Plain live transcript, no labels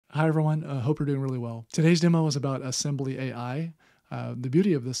Hi everyone, hope you're doing really well. Today's demo is about AssemblyAI. The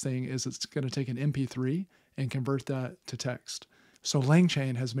beauty of this thing is it's going to take an MP3 and convert that to text. So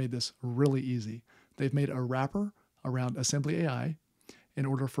Langchain has made this really easy. They've made a wrapper around AssemblyAI in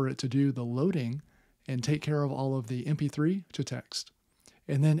order for it to do the loading and take care of all of the MP3 to text.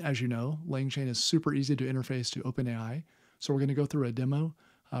 And then, as you know, Langchain is super easy to interface to OpenAI. So we're going to go through a demo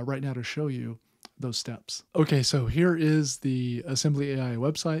right now to show you those steps. Okay, so here is the AssemblyAI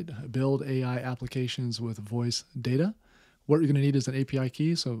website, build AI applications with voice data. What you're going to need is an API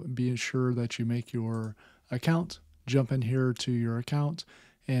key, so be sure that you make your account, jump in here to your account,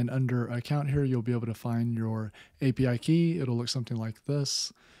 and under account here, you'll be able to find your API key. It'll look something like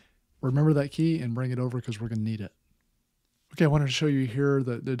this. Remember that key and bring it over because we're going to need it. Okay, I wanted to show you here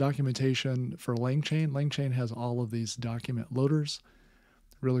the documentation for Langchain. Langchain has all of these document loaders.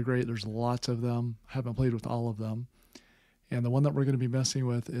 Really great. There's lots of them. Haven't played with all of them. And the one that we're going to be messing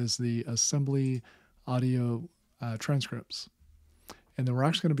with is the assembly audio transcripts. And then we're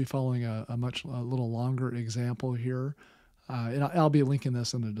actually going to be following a little longer example here. And I'll be linking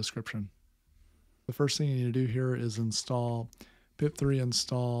this in the description. The first thing you need to do here is install pip3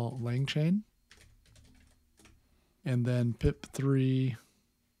 install Langchain. And then pip3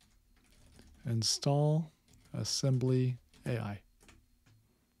 install AssemblyAI.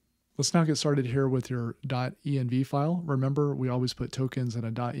 Let's now get started here with your .env file. Remember, we always put tokens in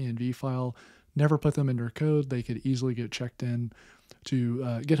a .env file. Never put them in your code. They could easily get checked in to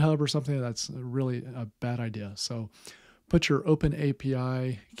GitHub or something. That's really a bad idea. So put your OpenAI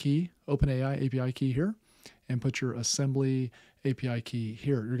API key here, and put your assembly API key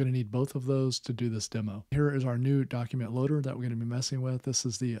here. You're going to need both of those to do this demo. Here is our new document loader that we're going to be messing with. This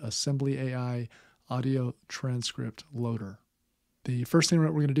is the AssemblyAI audio transcript loader. The first thing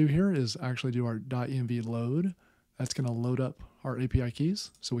that we're going to do here is actually do our .env load. That's going to load up our API keys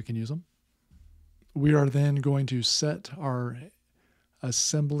so we can use them. We are then going to set our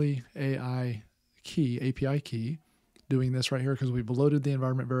AssemblyAI key, API key, doing this right here because we've loaded the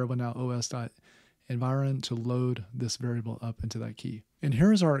environment variable, now os.environ, to load this variable up into that key. And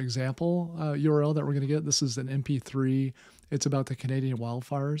here's our example URL that we're going to get. This is an MP3. It's about the Canadian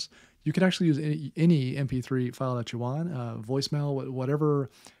wildfires. You can actually use any MP3 file that you want, voicemail,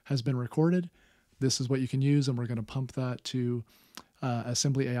 whatever has been recorded. This is what you can use, and we're going to pump that to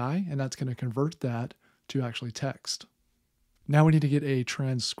AssemblyAI, and that's going to convert that to actually text. Now we need to get a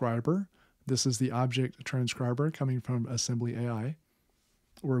transcriber. This is the object transcriber coming from AssemblyAI.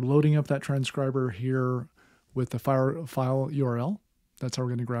 We're loading up that transcriber here with the file URL. That's how we're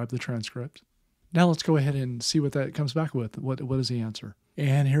going to grab the transcript. Now let's go ahead and see what that comes back with. What is the answer?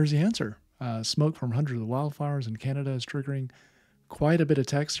 And here's the answer. Smoke from hundreds of wildfires in Canada is triggering quite a bit of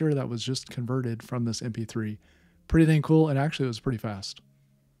text here that was just converted from this MP3. Pretty dang cool, and actually it was pretty fast.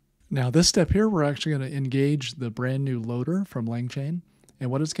 Now this step here, we're actually going to engage the brand new loader from Langchain.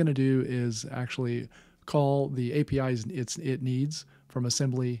 And what it's going to do is actually call the APIs it needs from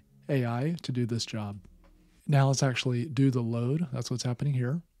AssemblyAI to do this job. Now let's actually do the load. That's what's happening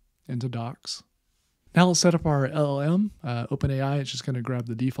here into docs. Now let's set up our LLM, OpenAI. It's just going to grab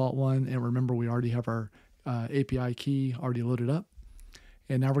the default one. And remember, we already have our API key already loaded up.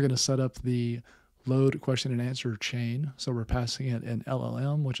 And now we're going to set up the load question and answer chain. So we're passing it an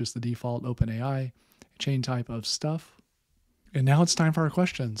LLM, which is the default OpenAI chain type of stuff. And now it's time for our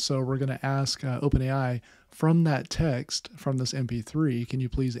question. So we're going to ask OpenAI, from that text, from this MP3, can you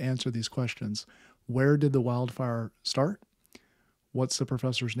please answer these questions? Where did the wildfire start? What's the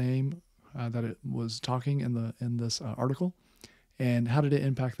professor's name that it was talking in this article? And how did it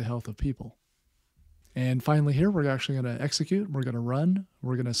impact the health of people? And finally here, we're actually going to execute. We're going to run.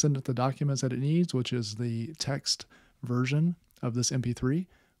 We're going to send it the documents that it needs, which is the text version of this MP3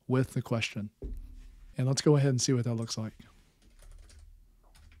 with the question. And let's go ahead and see what that looks like.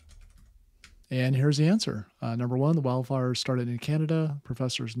 And here's the answer. Number one, the wildfires started in Canada.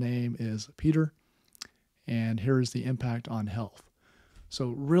 Professor's name is Peter. And here's the impact on health.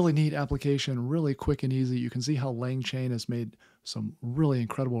 So really neat application, really quick and easy. You can see how Langchain has made some really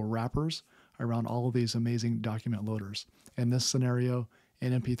incredible wrappers around all of these amazing document loaders. In this scenario,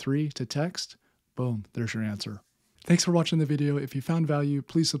 in MP3 to text, boom, there's your answer. Thanks for watching the video. If you found value,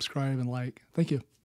 please subscribe and like. Thank you.